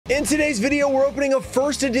In today's video, we're opening a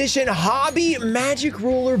first edition Hobby Magic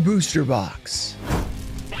Ruler booster box.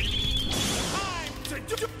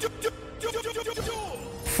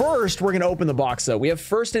 First, we're going to open the box, though. We have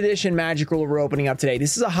first edition Magic Ruler we're opening up today.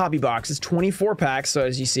 This is a hobby box. It's 24 packs, so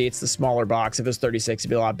as you see, it's the smaller box. If it was 36, it'd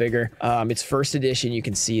be a lot bigger. It's first edition. You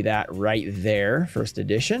can see that right there. First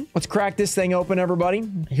edition. Let's crack this thing open, everybody.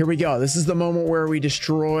 Here we go. This is the moment where we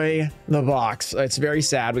destroy the box. It's very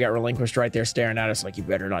sad. We got Relinquished right there staring at us like, you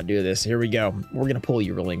better not do this. Here we go. We're going to pull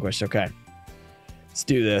you, Relinquished. Okay. Let's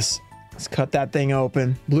do this. Let's cut that thing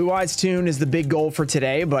open. Blue Eyes Toon is the big goal for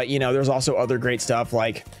today, but you know, there's also other great stuff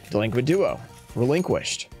like Delinquent Duo,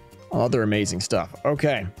 Relinquished, other amazing stuff.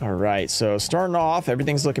 Okay. All right. So starting off,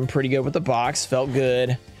 everything's looking pretty good with the box. Felt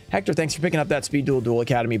good. Hector, thanks for picking up that Speed Duel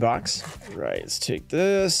Academy box. All right, let's take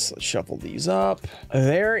this. Let's shuffle these up.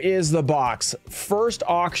 There is the box. First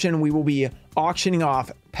auction, we will be auctioning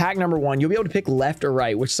off pack number 1. You'll be able to pick left or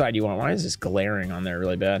right. Which side do you want? Why is this glaring on there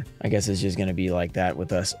really bad? I guess it's just going to be like that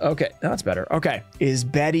with us. Okay, that's better. Okay, is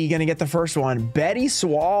Betty going to get the first one? Betty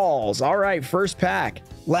Swalls. All right, first pack.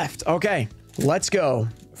 Left. Okay, let's go.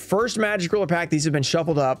 First Magic Ruler pack. These have been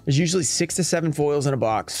shuffled up. There's usually 6 to 7 foils in a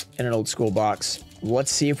box, in an old school box.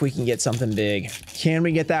 Let's see if we can get something big. Can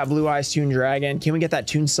we get that Blue Eyes Toon Dragon? Can we get that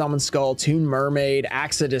Toon Summon Skull, Toon Mermaid,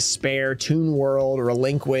 Axe of Despair, Toon World,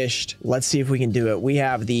 Relinquished? Let's see if we can do it. We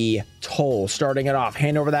have the Toll starting it off.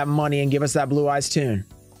 Hand over that money and give us that Blue Eyes Toon.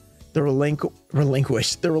 The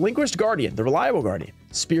Relinquished Guardian, the Reliable Guardian,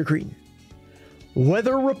 Spear Cretin.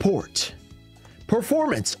 Weather Report.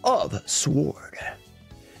 Performance of Sword.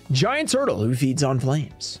 Giant Turtle who feeds on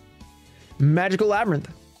flames. Magical Labyrinth.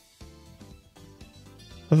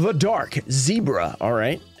 The Dark Zebra. All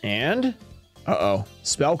right. And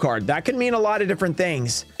spell card. That could mean a lot of different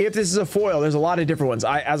things. If this is a foil, there's a lot of different ones.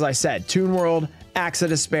 As I said, Toon World, Axe of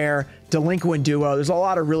Despair, Delinquent Duo. There's a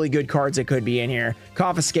lot of really good cards that could be in here.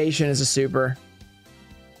 Confiscation is a super.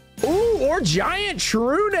 Ooh, or Giant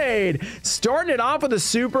Trunade. Starting it off with a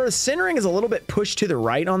super. Centering is a little bit pushed to the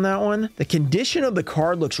right on that one. The condition of the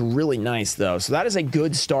card looks really nice, though. So that is a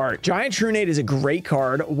good start. Giant Trunade is a great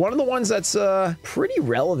card. One of the ones that's pretty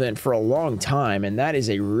relevant for a long time. And that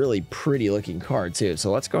is a really pretty looking card, too.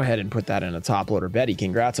 So let's go ahead and put that in a top loader. Betty,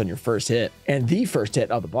 congrats on your first hit. And the first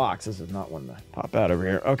hit of the box. This is not one to pop out over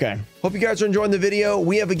here. Okay. Hope you guys are enjoying the video.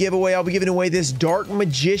 We have a giveaway. I'll be giving away this Dark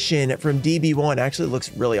Magician from DB1. Actually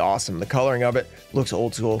looks really awesome. The coloring of it looks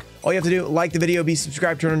old school. All you have to do, like the video, be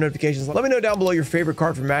subscribed, turn on notifications. Let me know down below your favorite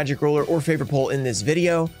card from Magic Ruler or favorite pull in this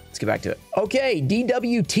video. Let's get back to it. Okay,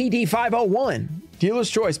 DWTD501. Dealer's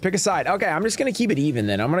choice, pick a side. Okay, I'm just gonna keep it even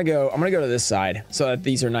then. I'm gonna go to this side so that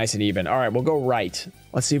these are nice and even. All right, we'll go right.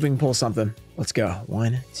 Let's see if we can pull something. Let's go.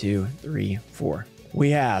 1, 2, 3, 4. We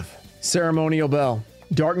have Ceremonial Bell,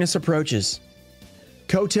 Darkness Approaches,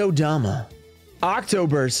 Koto Dama,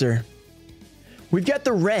 Octoburster. We've got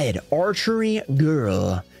the red Archery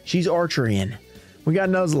Girl. She's archerying. We got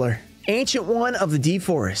Nuzzler, Ancient One of the Deep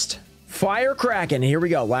Forest, Fire Kraken. Here we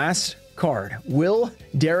go. Last card. Will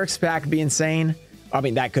Derek's pack be insane? I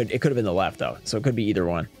mean, it could have been the left though, so it could be either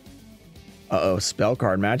one. Spell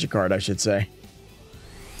card, magic card, I should say.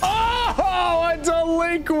 Oh, a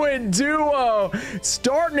Delinquent Duo.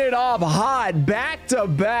 Starting it off hot, back to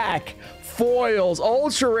back. Foils,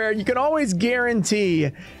 ultra rare. You can always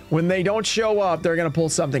guarantee when they don't show up, they're going to pull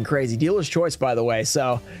something crazy. Dealer's choice, by the way.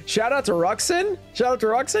 So shout out to Ruxin. Shout out to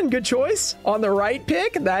Ruxin. Good choice on the right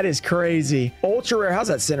pick. That is crazy. Ultra rare. How's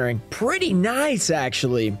that centering? Pretty nice,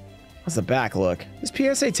 actually. How's the back look? Is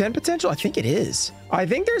PSA 10 potential? I think it is. I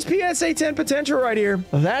think there's PSA 10 potential right here.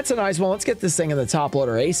 That's a nice one. Let's get this thing in the top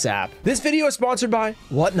loader ASAP. This video is sponsored by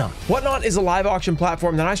Whatnot. Whatnot is a live auction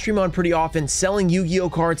platform that I stream on pretty often, selling Yu-Gi-Oh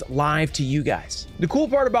cards live to you guys. The cool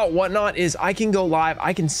part about Whatnot is I can go live,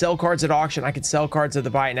 I can sell cards at auction, I can sell cards at the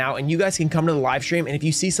buy it now, and you guys can come to the live stream, and if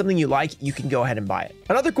you see something you like, you can go ahead and buy it.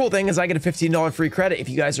 Another cool thing is I get a $15 free credit if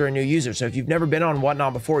you guys are a new user. So if you've never been on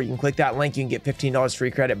Whatnot before, you can click that link, you can get $15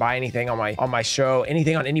 free credit, buy anything on my show,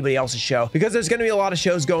 anything on anybody else's show, because there's going to be a lot of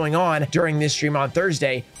shows going on during this stream on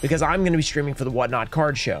Thursday, because I'm going to be streaming for the Whatnot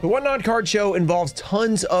Card Show. The Whatnot Card Show involves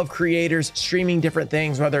tons of creators streaming different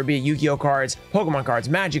things, whether it be Yu-Gi-Oh cards, Pokemon cards,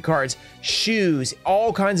 Magic cards, shoes,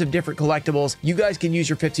 all kinds of different collectibles. You guys can use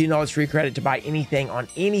your $15 free credit to buy anything on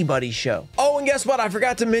anybody's show. Oh, and guess what? I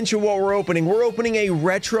forgot to mention what we're opening. We're opening a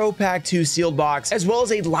Retro Pack 2 sealed box, as well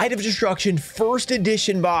as a Light of Destruction first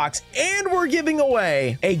edition box, and we're giving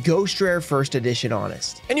away a Ghost Rare first edition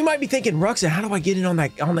Honest. And you might be thinking, Ruxin, how do I get in on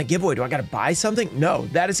that giveaway? Do I gotta buy something? No,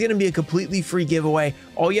 that is gonna be a completely free giveaway.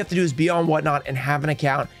 All you have to do is be on Whatnot and have an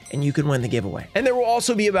account, and you can win the giveaway. And there will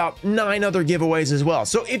also be about 9 other giveaways as well.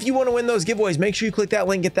 So if you want to win those giveaways, make sure you click that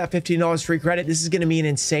link, get that $15 free credit. This is going to be an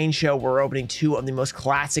insane show. We're opening 2 of the most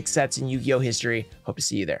classic sets in Yu-Gi-Oh history. Hope to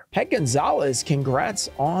see you there. Heck Gonzalez, congrats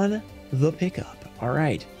on the pickup. All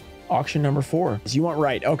right, auction number 4. You want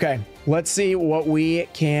right. Okay, let's see what we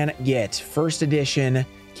can get. First edition.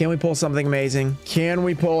 Can we pull something amazing? Can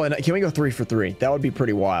we pull in? Can we go 3 for 3? That would be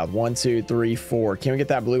pretty wild. 1, 2, 3, 4. Can we get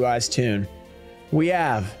that Blue Eyes tune? We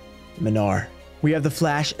have Minar. We have the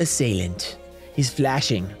Flash Assailant. He's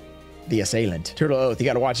flashing the Assailant. Turtle Oath, you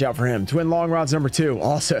got to watch out for him. Twin Long Rods number 2.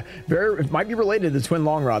 Also, it might be related to the Twin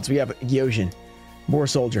Long Rods. We have Gyojin, Boar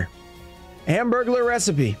Soldier, Hamburglar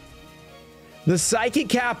Recipe, the Psychic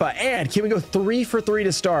Kappa, and can we go 3 for 3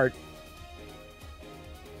 to start?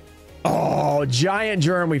 Oh, Giant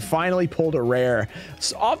Germ. We finally pulled a rare.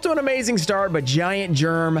 It's off to an amazing start, but Giant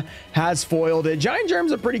Germ has foiled it. Giant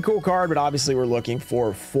Germ's a pretty cool card, but obviously we're looking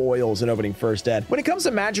for foils in opening first ed. When it comes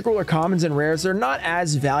to Magic Ruler commons and rares, they're not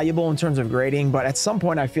as valuable in terms of grading, but at some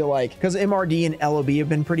point I feel like, because MRD and LOB have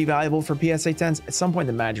been pretty valuable for PSA 10s, at some point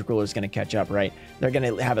the Magic Ruler is going to catch up, right? They're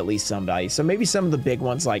going to have at least some value. So maybe some of the big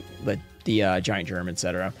ones like the Giant Germ,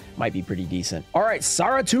 etc., might be pretty decent. All right,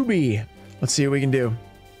 Saratubi. Let's see what we can do.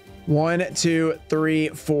 1, 2, 3,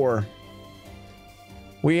 4.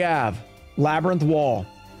 We have Labyrinth Wall,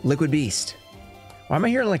 Liquid Beast. Why am I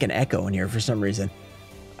hearing like an echo in here for some reason?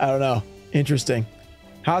 I don't know. Interesting.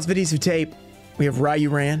 House of Adhesive Tape. We have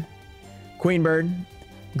Rayuran, Queen Bird,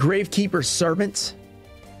 Gravekeeper Servant,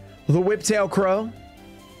 the Whiptail Crow,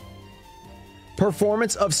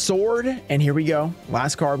 Performance of Sword, and here we go.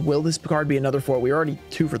 Last card. Will this card be another foil? We're already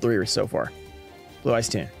 2 for 3 so far. Blue Eyes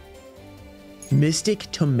Tune. Mystic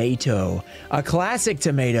Tomato, a classic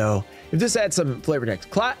tomato. If this had some flavor text,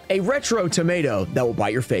 a retro tomato that will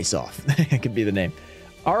bite your face off. It could be the name.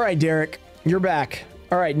 All right, Derek, you're back.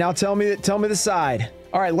 All right, now tell me the side.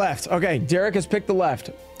 All right, left. Okay, Derek has picked the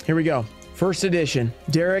left. Here we go. First edition.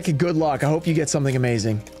 Derek, good luck. I hope you get something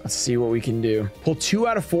amazing. Let's see what we can do. Pull 2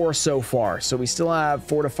 out of 4 so far, so we still have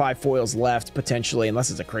 4 to 5 foils left potentially,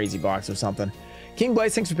 unless it's a crazy box or something. King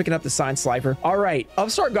Blaze, thanks for picking up the signed Slifer. All right,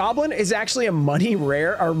 Upstart Goblin is actually a money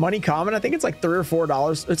rare or money common. I think it's like $3 or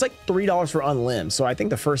 $4. It's like $3 for unlim. So I think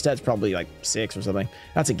the first head's probably like 6 or something.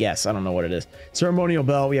 That's a guess. I don't know what it is. Ceremonial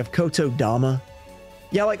Bell. We have Koto Dama.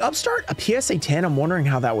 Yeah, like Upstart, a PSA 10. I'm wondering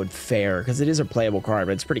how that would fare because it is a playable card,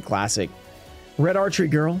 but it's pretty classic. Red Archery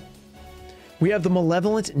Girl. We have the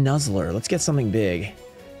Malevolent Nuzzler. Let's get something big.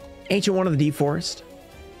 Ancient One of the Deep Forest.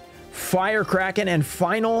 Fire Kraken and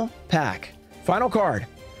final pack. Final card.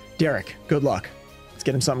 Derek, good luck. Let's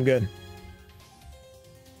get him something good.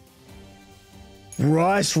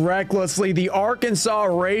 Rush Recklessly, the Arkansas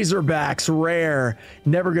Razorbacks, rare.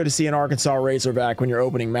 Never good to see an Arkansas Razorback when you're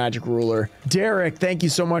opening Magic Ruler. Derek, thank you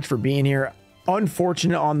so much for being here.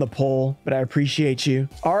 Unfortunate on the poll, but I appreciate you.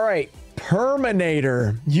 All right,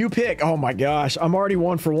 Perminator. You pick. Oh my gosh, I'm already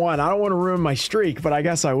 1 for 1. I don't want to ruin my streak, but I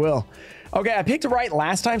guess I will. Okay, I picked right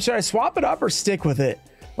last time. Should I swap it up or stick with it?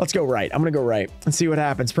 Let's go right. I'm going to go right and see what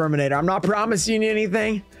happens. Perminator. I'm not promising you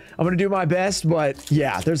anything. I'm going to do my best, but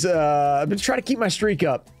yeah, I'm going to try to keep my streak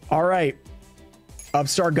up. All right.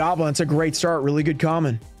 Upstart Goblin. It's a great start. Really good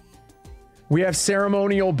common. We have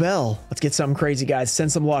Ceremonial Bell. Let's get something crazy, guys. Send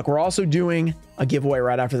some luck. We're also doing a giveaway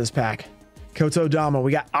right after this pack. Koto Dama.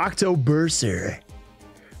 We got Octoburser.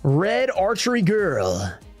 Red Archery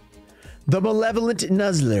Girl. The Malevolent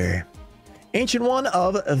Nuzzler. Ancient One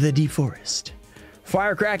of the Deep Forest.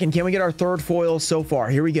 Fire Kraken, can we get our 3rd foil so far?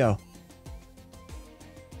 Here we go.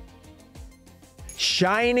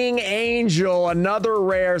 Shining Angel, another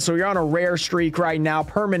rare. So you're on a rare streak right now.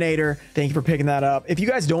 Perminator, thank you for picking that up. If you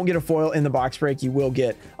guys don't get a foil in the box break, you will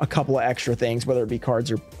get a couple of extra things, whether it be cards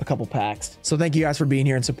or a couple packs. So thank you guys for being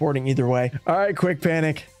here and supporting either way. All right, Quick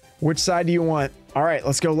Panic. Which side do you want? All right,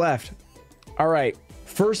 let's go left. All right,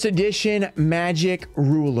 first edition Magic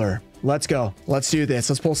Ruler. Let's go. Let's do this.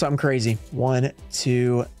 Let's pull something crazy. 1,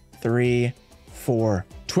 2, 3, 4.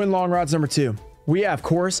 Twin Long Rods number 2. We have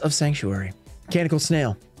Chorus of Sanctuary. Mechanical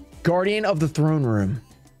Snail. Guardian of the Throne Room.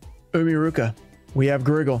 Umiruka. We have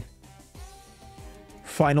Griggle.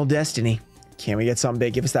 Final Destiny. Can we get something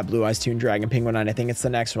big? Give us that Blue Eyes Toon Dragon Penguin 9. I think it's the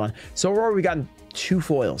next one. So far, we've gotten 2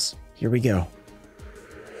 foils. Here we go.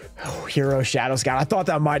 Oh, Hero Shadow Scout. I thought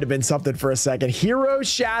that might have been something for a second. Hero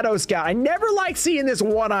Shadow Scout. I never like seeing this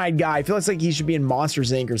one-eyed guy. I feel like he should be in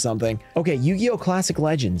Monsters Inc. or something. Okay, Yu-Gi-Oh! Classic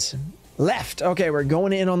Legends. Left. Okay, we're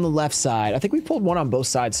going in on the left side. I think we pulled one on both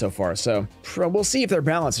sides so far, so we'll see if they're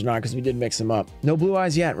balanced or not because we did mix them up. No blue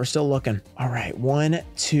eyes yet. We're still looking. All right, 1,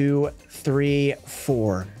 2, 3,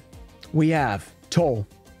 4. We have Toll,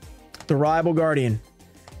 the Reliable Guardian,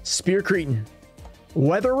 Spear Cretin,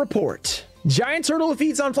 Weather Report, Giant Turtle that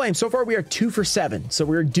feeds on flame. So far, we are 2 for 7, so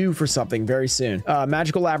we're due for something very soon.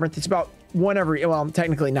 Magical Labyrinth. It's about one every. Well,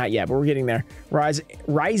 technically not yet, but we're getting there.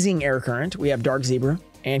 Rising Air Current. We have Dark Zebra.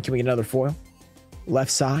 And can we get another foil?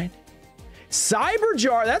 Left side. Cyber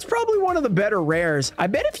Jar. That's probably one of the better rares. I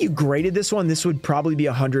bet if you graded this one, this would probably be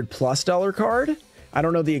 $100+ card. I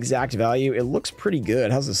don't know the exact value. It looks pretty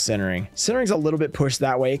good. How's the centering? Centering's a little bit pushed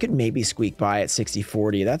that way. It could maybe squeak by at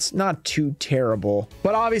 60/40. That's not too terrible.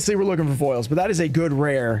 But obviously we're looking for foils, but that is a good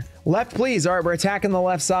rare. Left, please. All right, we're attacking the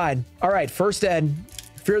left side. All right, first ed.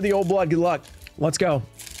 Fear the Old Blood. Good luck. Let's go.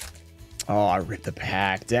 Oh, I ripped the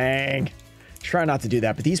pack. Dang. Try not to do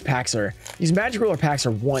that, but these Magic Ruler packs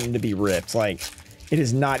are wanting to be ripped. Like, it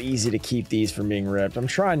is not easy to keep these from being ripped. I'm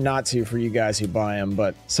trying not to for you guys who buy them,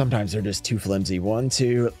 but sometimes they're just too flimsy. 1,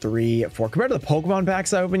 2, 3, 4. Compared to the Pokemon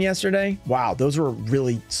packs I opened yesterday, wow, those were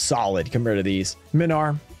really solid compared to these.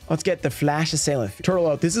 Minar, let's get the Flash Assailant. Turtle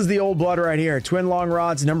Oath, this is the Old Blood right here. Twin Long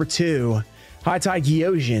Rods, number 2. High Tide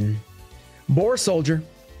Gyojin, Boar Soldier,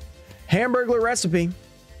 Hamburglar Recipe,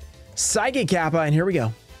 Psychic Kappa, and here we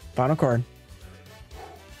go. Final card.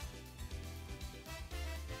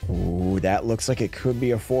 Ooh, that looks like it could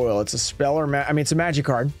be a foil. It's a spell or it's a magic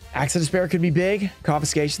card. Axe of Despair could be big.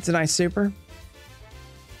 Confiscation's a nice super.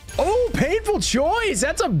 Oh, Painful Choice.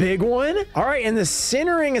 That's a big one. All right, and the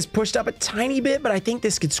centering is pushed up a tiny bit, but I think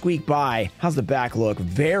this could squeak by. How's the back look?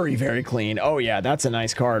 Very, very clean. Oh, yeah, that's a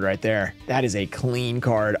nice card right there. That is a clean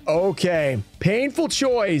card. Okay, Painful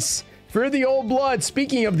Choice. For the Old Blood.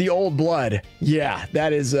 Speaking of the Old Blood, yeah,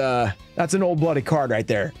 that is that's an old-blooded card right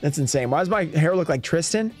there. That's insane. Why does my hair look like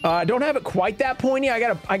Tristan? I don't have it quite that pointy. I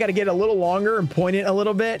gotta get a little longer and point it a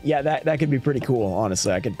little bit. Yeah, that could be pretty cool.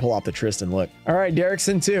 Honestly, I could pull off the Tristan look. All right,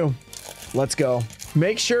 Derrickson 2. Let's go.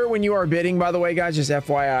 Make sure when you are bidding, by the way, guys, just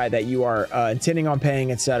FYI, that you are intending on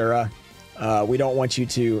paying, etc. We don't want you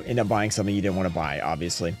to end up buying something you didn't want to buy,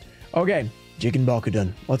 obviously. Okay, Jigen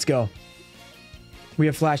Balkadun. Let's go. We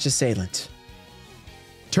have Flash Assailant.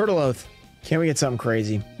 Turtle Oath. Can we get something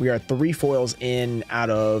crazy? We are 3 foils in out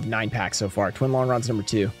of 9 packs so far. Twin Long Rods number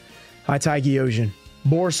 2. High Tide Gyojin.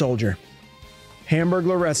 Boar Soldier.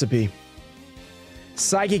 Hamburglar Recipe.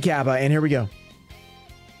 Psychic Kappa. And here we go.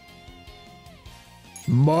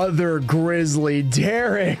 Mother Grizzly.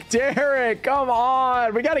 Derek, come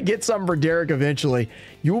on. We got to get something for Derek eventually.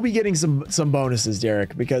 You will be getting some bonuses,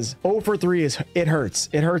 Derek, because 0 for 3 it hurts.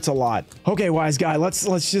 It hurts a lot. Okay, wise guy, let's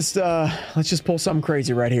just pull something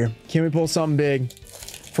crazy right here. Can we pull something big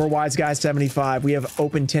for wise guy 75? We have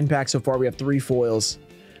opened 10 packs so far. We have 3 foils.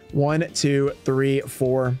 1, 2, 3,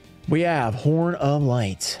 4. We have Horn of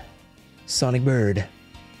Light, Sonic Bird,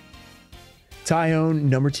 Tyone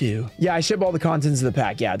number 2. Yeah, I ship all the contents of the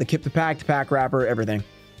pack. Yeah, the pack wrapper, everything.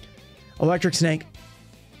 Electric Snake.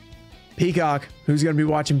 Peacock. Who's going to be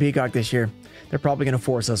watching Peacock this year? They're probably going to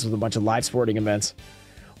force us with a bunch of live sporting events.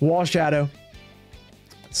 Wall Shadow.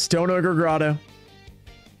 Stone Ogre Grotto.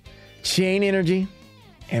 Chain Energy.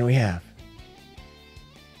 And we have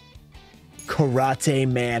Karate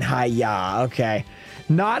Man Hi-Ya. Okay.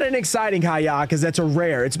 Not an exciting Hi-Ya because that's a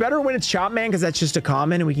rare. It's better when it's Chop Man because that's just a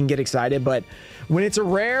common and we can get excited. But when it's a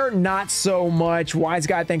rare, not so much. Wise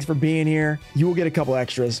guy, thanks for being here. You will get a couple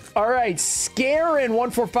extras. All right, Scarin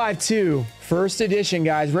 1452. First edition,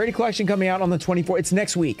 guys. Rarity Collection coming out on the 24th. It's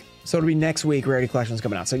next week. So it'll be next week Rarity Collection's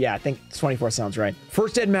coming out. So yeah, I think 24th sounds right.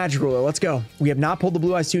 First Ed Magic Ruler. Let's go. We have not pulled the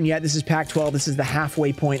Blue Eyes Tune yet. This is pack 12. This is the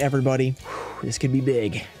halfway point, everybody. Whew, this could be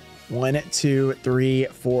big. 1, 2, 3,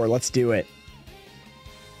 4. Let's do it.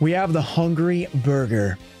 We have the Hungry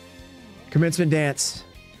Burger, Commencement Dance,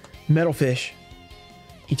 Metalfish,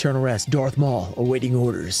 Eternal Rest, Darth Maul, Awaiting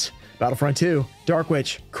Orders, Battlefront 2, Dark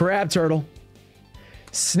Witch, Crab Turtle,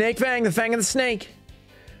 Snake Fang, the Fang of the Snake,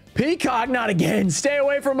 Peacock, not again, stay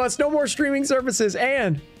away from us, no more streaming services,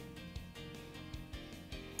 and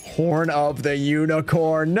Horn of the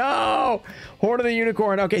Unicorn, no! Horn of the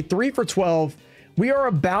Unicorn, okay, 3 for 12. We are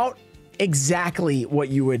about exactly what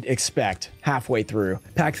you would expect halfway through.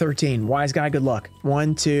 Pack 13. Wise guy, good luck.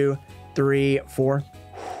 1, 2, 3, 4.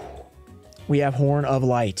 We have Horn of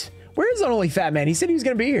Light. Where is Unholy Fat Man? He said he was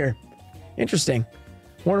going to be here. Interesting.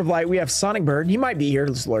 Horn of Light. We have Sonic Bird. He might be here,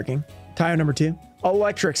 just lurking. Tyo number 2.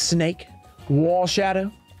 Electric Snake. Wall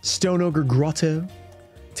Shadow. Stone Ogre Grotto,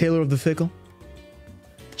 Tailor of the Fickle,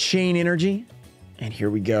 Chain Energy, and here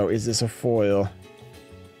we go. Is this a foil?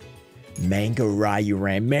 Mango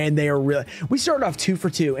Rayuran. Man, they are really... We started off 2 for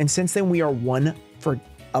 2, and since then we are 1 for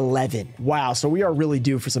 11. Wow, so we are really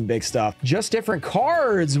due for some big stuff. Just Different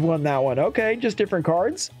Cards won that one. Okay, Just Different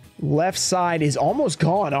Cards. Left side is almost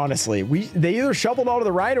gone, honestly. They either shuffled all to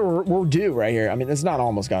the right or we're due right here. I mean, it's not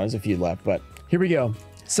almost gone. There's a few left, but here we go.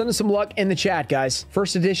 Send us some luck in the chat, guys.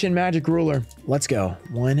 First edition Magic Ruler. Let's go.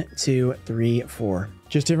 1, 2, 3, 4.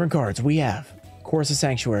 Just Different Cards. We have Chorus of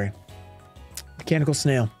Sanctuary, Mechanical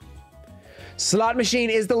Snail. Slot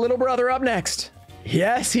Machine is the little brother up next.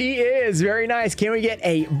 Yes, he is. Very nice. Can we get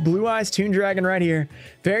a Blue Eyes Toon Dragon right here?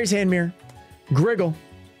 Fairy's Handmirror, Griggle,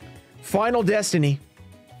 Final Destiny,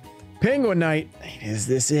 Penguin Knight. Is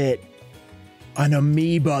this it? An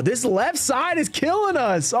Amoeba. This left side is killing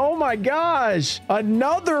us. Oh my gosh.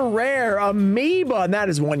 Another rare Amoeba. And that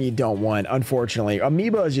is one you don't want, unfortunately.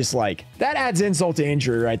 Amoeba is just like, that adds insult to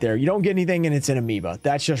injury right there. You don't get anything and it's an Amoeba.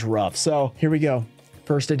 That's just rough. So here we go.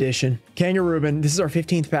 First edition. Kangaroobin. This is our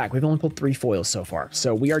 15th pack. We've only pulled 3 foils so far.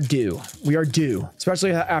 So we are due. We are due.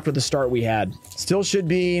 Especially after the start we had. Still should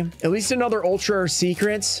be at least another Ultra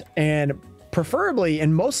Secrets and preferably,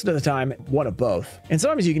 and most of the time, one of both. And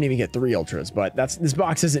sometimes you can even get 3 Ultras, but this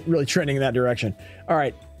box isn't really trending in that direction. All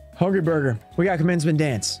right, Hungry Burger. We got Commencement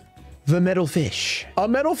Dance. The Metal Fish. A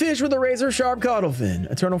Metal Fish with a razor sharp caudal fin.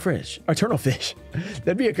 Eternal Fish. Eternal Fish.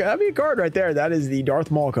 That'd be a card right there. That is the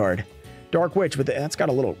Darth Maul card. Dark Witch with that's got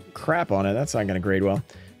a little crap on it. That's not going to grade well.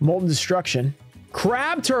 Molten Destruction.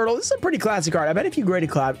 Crab Turtle. This is a pretty classic card. I bet if you graded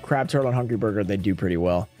Crab Turtle and Hungry Burger, they'd do pretty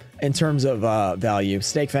well in terms of value.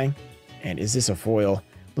 Snake Fang. And is this a foil?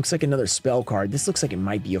 Looks like another spell card. This looks like it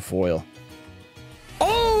might be a foil.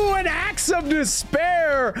 Oh, an Axe of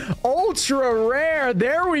Despair. Ultra rare.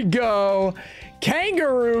 There we go.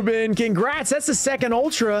 Kangaroobin. Congrats. That's the second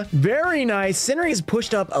Ultra. Very nice. Centering is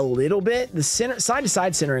pushed up a little bit. The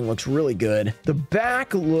side-to-side centering looks really good. The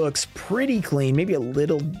back looks pretty clean. Maybe a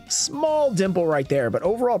little small dimple right there, but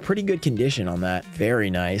overall pretty good condition on that. Very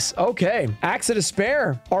nice. Okay. Axe of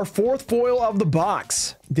Despair. Our 4th foil of the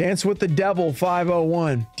box. Dance with the Devil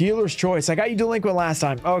 501. Dealer's Choice. I got you delinquent last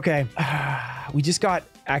time. Okay. We just got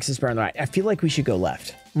Axe of Despair on the right. I feel like we should go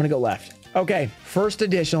left. I'm going to go left. Okay, first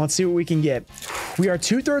edition. Let's see what we can get. We are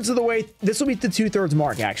 2/3 of the way. This will be the 2/3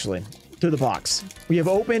 mark, actually, through the box. We have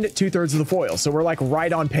opened 2/3 of the foils, so we're like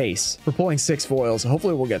right on pace. We're pulling 6 foils.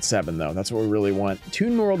 Hopefully we'll get 7, though. That's what we really want.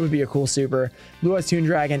 Toon World would be a cool super. Blue Eyes Toon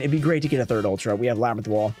Dragon. It'd be great to get a 3rd Ultra. We have Labyrinth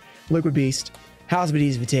Wall, Liquid Beast, House of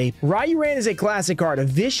Adhesive Tape. Rayuran is a classic card. A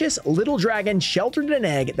vicious little dragon sheltered in an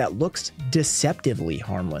egg that looks deceptively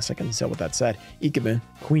harmless. I couldn't tell what that said. Ikaboon.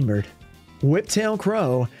 Queen Bird. Whiptail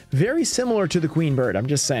Crow, very similar to the Queen Bird. I'm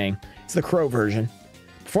just saying, it's the Crow version.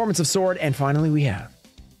 Performance of Sword, and finally we have...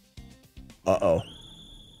 Uh-oh.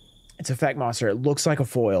 It's Effect Monster. It looks like a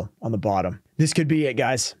foil on the bottom. This could be it,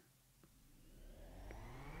 guys.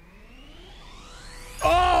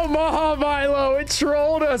 Oh, Mahamilo, it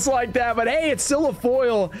trolled us like that, but hey, it's still a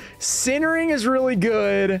foil. Centering is really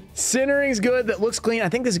good. Centering's good. That looks clean. I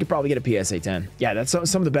think this could probably get a PSA 10. Yeah, that's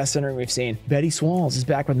some of the best centering we've seen. Betty Swalls is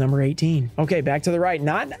back with number 18. Okay, back to the right.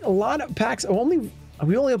 Not a lot of packs. We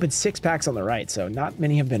only opened 6 packs on the right, so not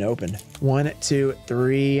many have been opened. 1, 2,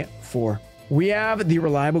 3, 4. We have the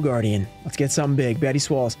Reliable Guardian. Let's get something big. Betty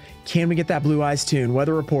Swalls. Can we get that Blue Eyes Toon?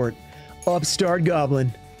 Weather Report. Upstart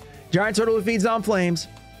Goblin. Giant Turtle who feeds on flames.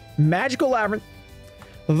 Magical Labyrinth.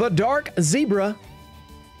 The Dark Zebra.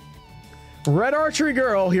 Red Archery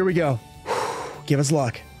Girl. Here we go. Give us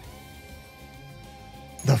luck.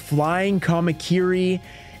 The Flying Kamakiri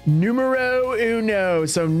numero uno.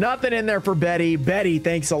 So nothing in there for Betty. Betty,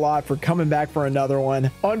 thanks a lot for coming back for another one.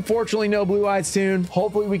 Unfortunately, no Blue Eyes Toon.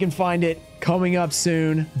 Hopefully we can find it coming up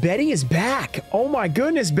soon. Betty is back. Oh my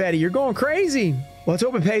goodness, Betty. You're going crazy. Let's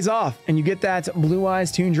hope it pays off and you get that Blue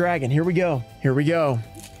Eyes Toon Dragon. Here we go. Here we go.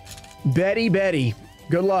 Betty,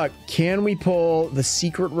 good luck. Can we pull the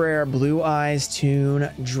secret rare Blue Eyes Toon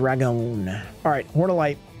Dragon? All right, Horn of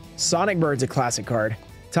Light. Sonic Bird's a classic card.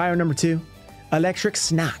 Tire number 2. Electric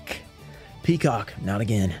Snack. Peacock, not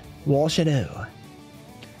again. Wall Shadow.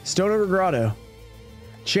 Stone Ogre Grotto.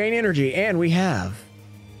 Chain Energy, and we have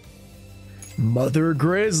Mother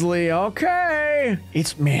Grizzly. Okay.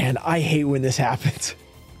 Man, I hate when this happens.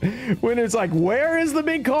 When it's like, where is the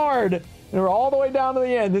big card? And we're all the way down to the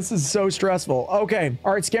end. This is so stressful. Okay.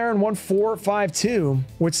 All right, Scarin 1452.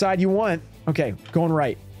 Which side you want? Okay, going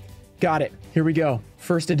right. Got it. Here we go.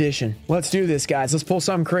 First edition. Let's do this, guys. Let's pull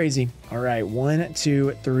something crazy. All right, 1,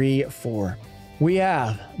 2, 3, 4. We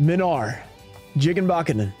have Minar,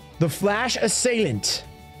 Jiggenbakanen, the Flash Assailant,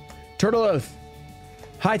 Turtle Oath,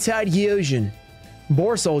 High Tide Yosion,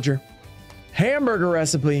 Boar Soldier, Hamburger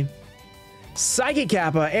Recipe, Psychic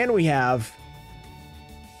Kappa, and we have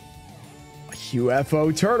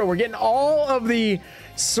UFO Turtle. We're getting all of the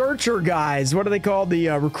searcher guys. What are they called? The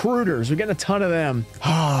recruiters. We're getting a ton of them.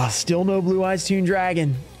 Still no Blue Eyes Toon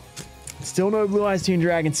Dragon. Still no Blue Eyes Toon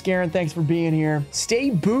Dragon. Scarin, thanks for being here. Stay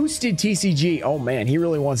boosted, TCG. Oh man, he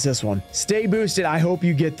really wants this one. Stay boosted. I hope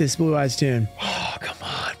you get this Blue Eyes Toon. Oh, come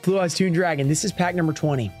on. Blue Eyes Toon Dragon. This is pack number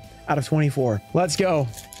 20 out of 24. Let's go.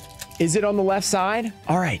 Is it on the left side?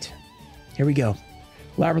 All right. Here we go.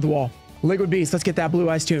 Labyrinth Wall. Liquid Beast, let's get that Blue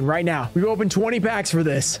Eyes Toon right now. We've opened 20 packs for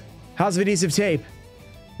this. House of Adhesive Tape,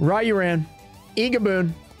 Ryuran,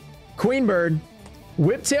 Egaboon, Queenbird,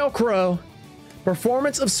 Whiptail Crow,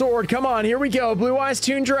 Performance of Sword. Come on, here we go. Blue Eyes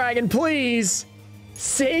Toon Dragon, please.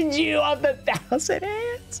 Send you up the 1,000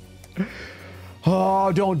 hands.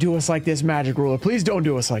 Oh, don't do us like this, Magic Ruler. Please don't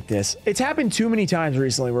do us like this. It's happened too many times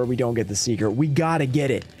recently where we don't get the secret. We gotta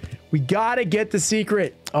get it. We gotta get the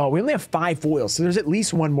secret. Oh, we only have 5 foils, so there's at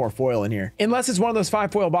least one more foil in here. Unless it's one of those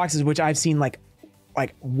 5 foil boxes, which I've seen like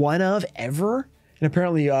one of ever. And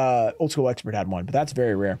apparently Old School Expert had one, but that's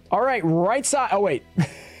very rare. All right, right side. Oh, wait.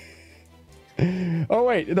 Oh,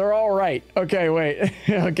 wait, they're all right. Okay, wait.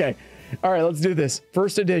 Okay. All right, let's do this.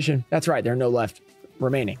 First edition. That's right, there are no left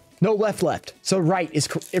remaining. No left. So right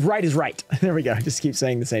is right. There we go. Just keep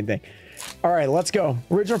saying the same thing. All right, let's go.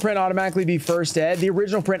 Original print automatically be first ed. The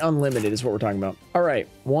original print unlimited is what we're talking about. All right,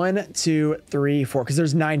 1, 2, 3, 4, because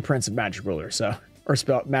there's 9 prints of Magic Ruler, so, or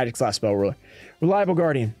Magic/Spell Ruler. Reliable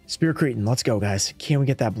Guardian, Spear Cretin. Let's go, guys. Can we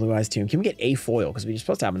get that Blue Eyes Toon? Can we get a foil? Because we're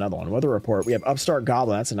supposed to have another one. Weather Report. We have Upstart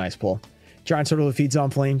Goblin. That's a nice pull. Giant Turtle Who Feeds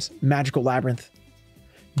on Flames. Magical Labyrinth.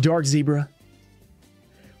 Dark Zebra.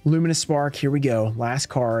 Luminous Spark. Here we go. Last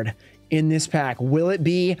card in this pack. Will it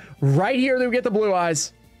be right here that we get the Blue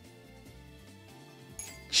Eyes?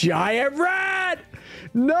 Giant Rat!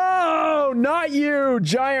 No, not you,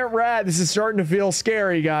 Giant Rat. This is starting to feel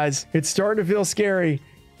scary, guys. It's starting to feel scary.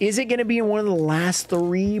 Is it going to be in one of the last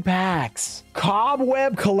 3 packs?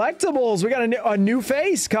 Cobweb Collectibles. We got a new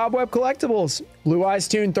face. Cobweb Collectibles. Blue Eyes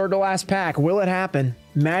Toon, 3rd to last pack. Will it happen?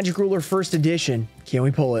 Magic Ruler first edition. Can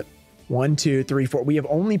we pull it? 1, 2, 3, 4. We have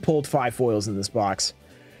only pulled 5 foils in this box.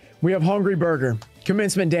 We have Hungry Burger.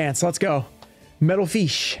 Commencement Dance. Let's go. Metal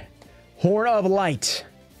Fish. Horn of Light.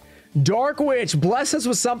 Dark Witch, bless us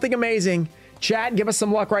with something amazing. Chat, give us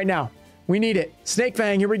some luck right now. We need it. Snake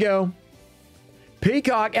Fang, here we go.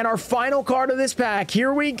 Peacock, and our final card of this pack.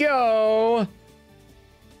 Here we go.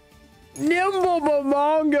 Nimble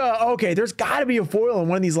Momonga. Okay, there's got to be a foil in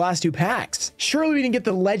one of these last 2 packs. Surely we didn't get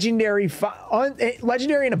the legendary,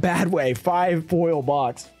 legendary in a bad way, 5 foil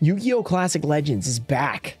box. Yu-Gi-Oh! Classic Legends is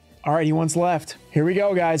back. All right, he wants left. Here we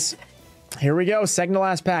go, guys. Here we go, 2nd to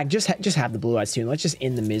last pack. Just have the Blue Eyes Toon. Let's just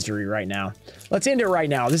end the misery right now. Let's end it right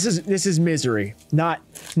now. This is misery. Not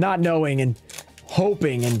knowing and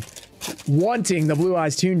hoping and wanting the Blue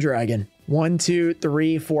Eyes Toon Dragon. 1, 2,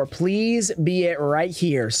 3, 4. Please be it right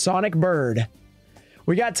here. Sonic Bird.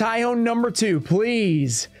 We got Tyhone number 2.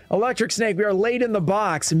 Please. Electric Snake. We are late in the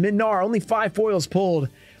box. Minar. Only 5 foils pulled.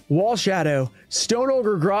 Wall Shadow. Stone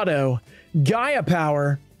Ogre Grotto. Gaia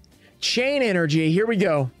Power. Chain Energy. Here we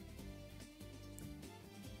go.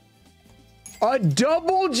 A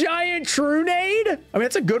double giant Trunade? I mean,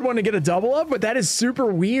 that's a good one to get a double of, but that is super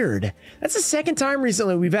weird. That's the 2nd time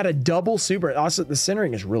recently we've had a double super. Also, the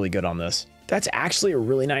centering is really good on this. That's actually a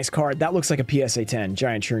really nice card. That looks like a PSA 10,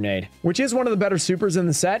 Giant Trunade, which is one of the better supers in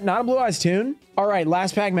the set. Not a Blue Eyes Toon. All right,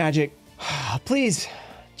 last pack Magic. Please,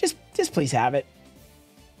 just please have it.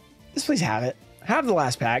 Just please have it. Have the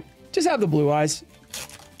last pack. Just have the Blue Eyes.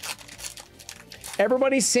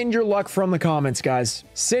 Everybody send your luck from the comments, guys.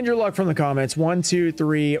 Send your luck from the comments. 1, 2,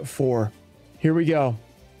 3, 4. Here we go.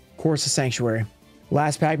 Course of Sanctuary.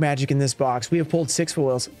 Last pack Magic in this box. We have pulled 6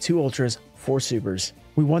 foils, 2 ultras, 4 supers.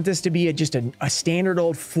 We want this to be just a standard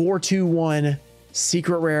old 4-2-1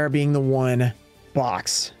 secret rare being the 1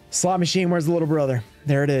 box. Slot machine, where's the little brother?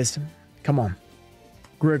 There it is. Come on.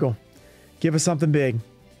 Griggle. Give us something big.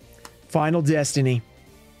 Final Destiny.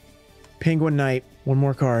 Penguin Knight. One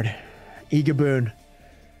more card. Egaboon.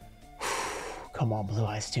 Come on, Blue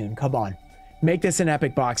Eyes Toon. Come on. Make this an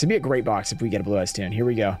epic box. It'd be a great box if we get a Blue Eyes Toon. Here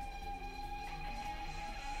we go.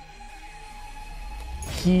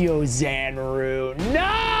 Kyozanru.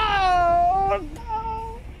 No!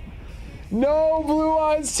 No Blue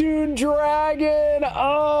Eyes Toon Dragon.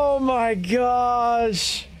 Oh my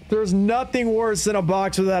gosh. There's nothing worse than a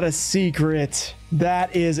box without a secret.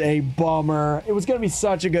 That is a bummer. It was going to be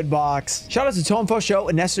such a good box. Shout out to Tomfo Show,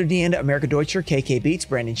 Nestor Dienda, America Deutscher, KK Beats,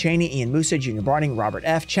 Brandon Cheney, Ian Musa, Junior Barding, Robert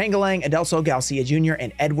F, Changalang, Adelso Garcia Jr.,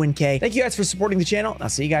 and Edwin K. Thank you guys for supporting the channel, and I'll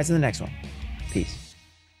see you guys in the next one. Peace.